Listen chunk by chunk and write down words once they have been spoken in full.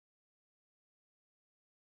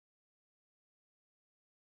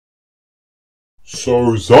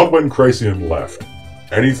So, Zant went crazy and left.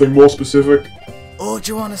 Anything more specific? All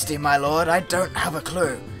due honesty, my lord, I don't have a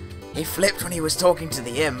clue. He flipped when he was talking to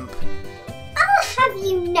the imp. I'll have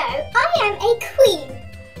you know, I am a queen.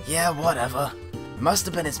 Yeah, whatever. Must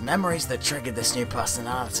have been his memories that triggered this new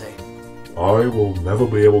personality. I will never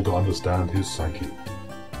be able to understand his psyche.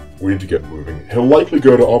 We need to get moving. He'll likely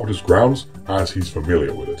go to Arbiter's grounds, as he's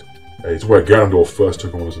familiar with it. It's where Ganondorf first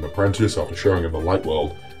took on as an apprentice after showing him the light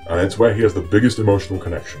world, and it's where he has the biggest emotional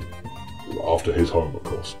connection. After his home, of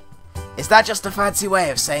course. Is that just a fancy way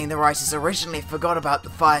of saying the writers originally forgot about the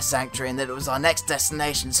Fire Sanctuary and that it was our next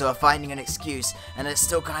destination, so are finding an excuse, and it's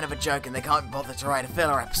still kind of a joke and they can't bother to write a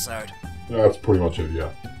filler episode? That's pretty much it, yeah.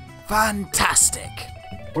 Fantastic!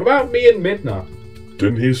 What about me and Midna?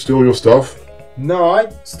 Didn't he steal your stuff? No, I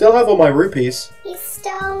still have all my rupees. He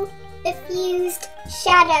stole the fused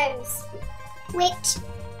shadows, which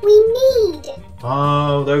we need.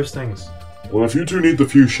 Oh, those things. Well, if you two need the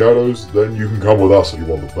few shadows, then you can come with us if you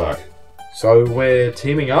want them back. So we're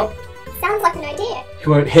teaming up? Sounds like an idea.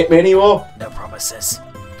 You won't hit me anymore? No promises.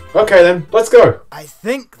 Okay then, let's go. I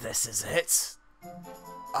think this is it.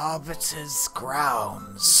 Arbiter's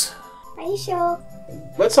grounds. Are you sure?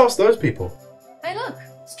 Let's ask those people. Hey look,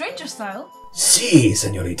 stranger style. Si,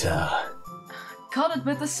 señorita. Caught it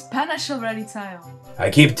with the Spanish already, Tael. I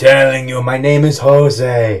keep telling you, my name is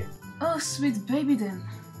Jose. Oh, sweet baby then.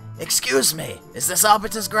 Excuse me, is this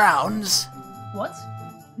Arbiter's grounds? What?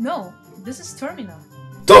 No, this is Terminal.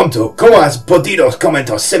 Tonto, ¿cómo has podido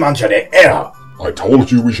comentar se mancha de era? I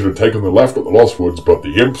told you we should have taken the left at the Lost Woods, but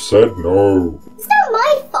the imp said no. It's not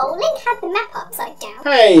my fault. Link had the map upside down.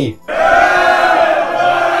 Hey!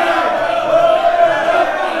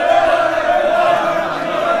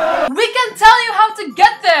 We can tell you how to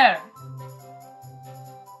get there!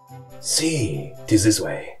 Si, tis this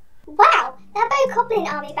way. Wow, that Bokoblin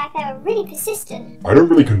army back there are really persistent. I don't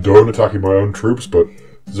really condone attacking my own troops, but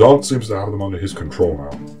Zant seems to have them under his control now.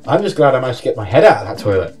 I'm just glad I managed to get my head out of that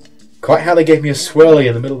toilet. Quite how they gave me a swirly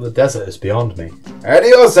in the middle of the desert is beyond me.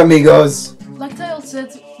 Adios, amigos. Like Tael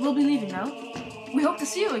said, we'll be leaving now. We hope to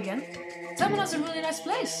see you again. Terminal's a really nice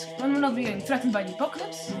place when we're not being threatened by the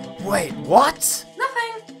apocalypse. Wait, what?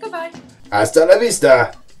 Nothing. Goodbye. Hasta la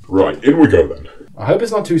vista. Right, in we go then. I hope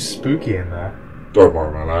it's not too spooky in there. Don't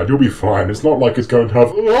worry, my lad, you'll be fine. It's not like it's going to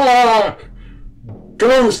have... Ah!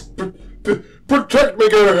 Ghost! Protect me,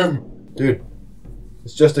 Ghirahim! Dude,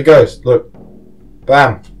 it's just a ghost. Look.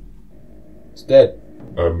 Bam. It's dead.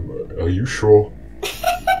 Are you sure? You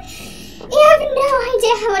have no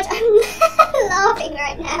idea how much I'm laughing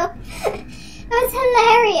right now. That was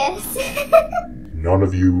hilarious. None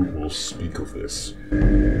of you will speak of this.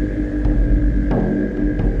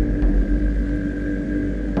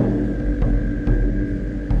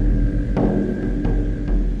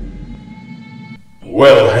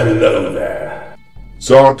 Well, hello there.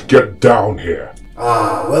 Zant, get down here.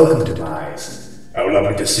 Ah, welcome to Demise. How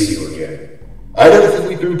lovely to see you again. I don't think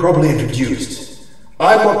we've been properly introduced.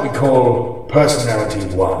 I'm what we call Personality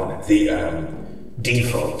 1, the,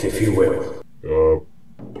 default, if you will.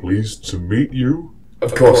 Pleased to meet you?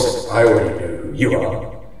 Of course, I already know who you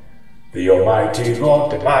are. The almighty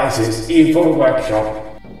Lord Demise's evil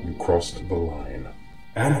workshop. You crossed the line.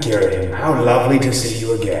 And Ghirahim, how lovely to see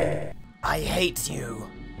you again. I hate you.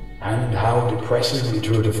 And how depressingly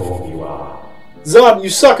true to form you are. Zant, you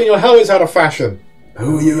suck and your helmet's out of fashion.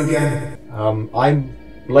 Who are you again? I'm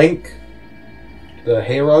Link, the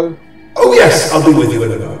hero. Oh yes, I'll be with you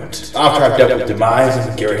in a moment. After I've dealt with Demise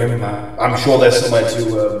and Ghirahim, I'm sure there's somewhere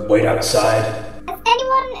to wait outside. Has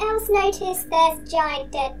anyone else noticed there's a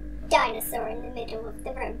giant dead dinosaur in the middle of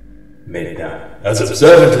the room? Midna, as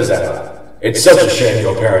observant as ever. It's such a shame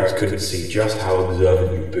your parents couldn't see just how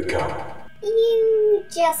observant you've become. You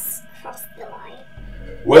just crossed the line.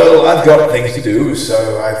 Well, I've got things to do,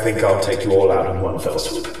 so I think I'll take you all out in one fell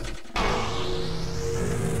swoop.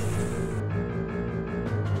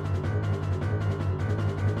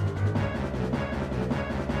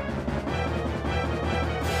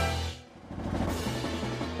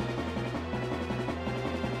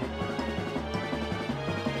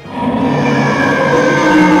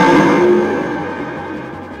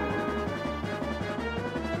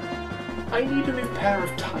 I need a new pair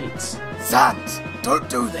of tights. Zant, don't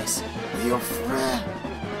do this. We're friends.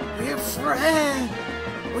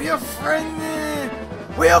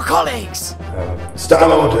 We're colleagues.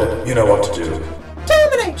 Star-Lord, you know what to do.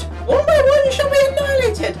 Terminate! One by one you shall be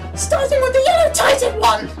annihilated, starting with the yellow titan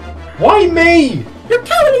one! Why me? Your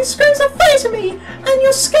cowardly screams are fair to me, and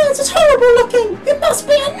your skills is horrible looking! You must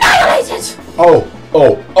be annihilated! Oh,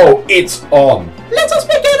 it's on. Let us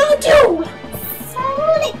begin our duel! So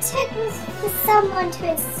all it took was for someone to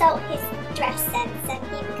insult his dress sense and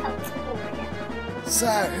he becomes a warrior. So,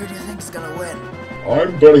 who do you think is gonna win?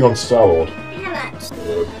 I'm betting on Salord. How much?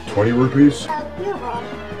 20 rupees? Oh, you're wrong.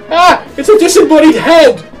 Ah! It's a disembodied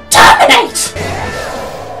head! Terminate!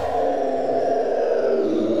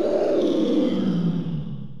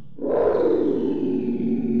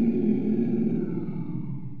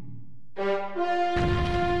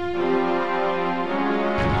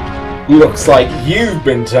 Looks like you've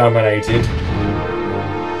been terminated.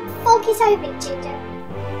 Fork it open, Ginger.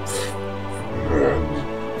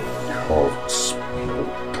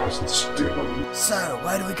 Doesn't still. So,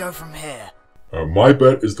 where do we go from here? My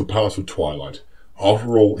bet is the Palace of Twilight.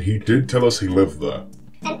 After all, he did tell us he lived there.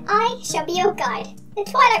 And I shall be your guide. The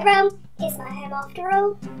Twilight Realm is my home after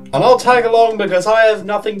all. And I'll tag along because I have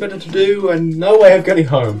nothing better to do and no way of getting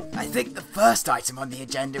home. I think the first item on the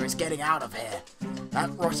agenda is getting out of here. That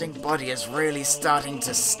rotting body is really starting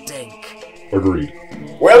to stink. Agreed.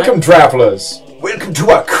 Welcome, travellers. Welcome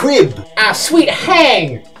to our crib. Our sweet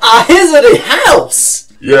hang! Our hizzy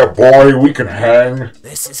house. Yeah, boy, we can hang.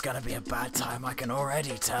 This is gonna be a bad time, I can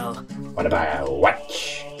already tell. What about a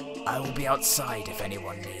watch? I will be outside if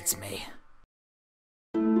anyone needs me.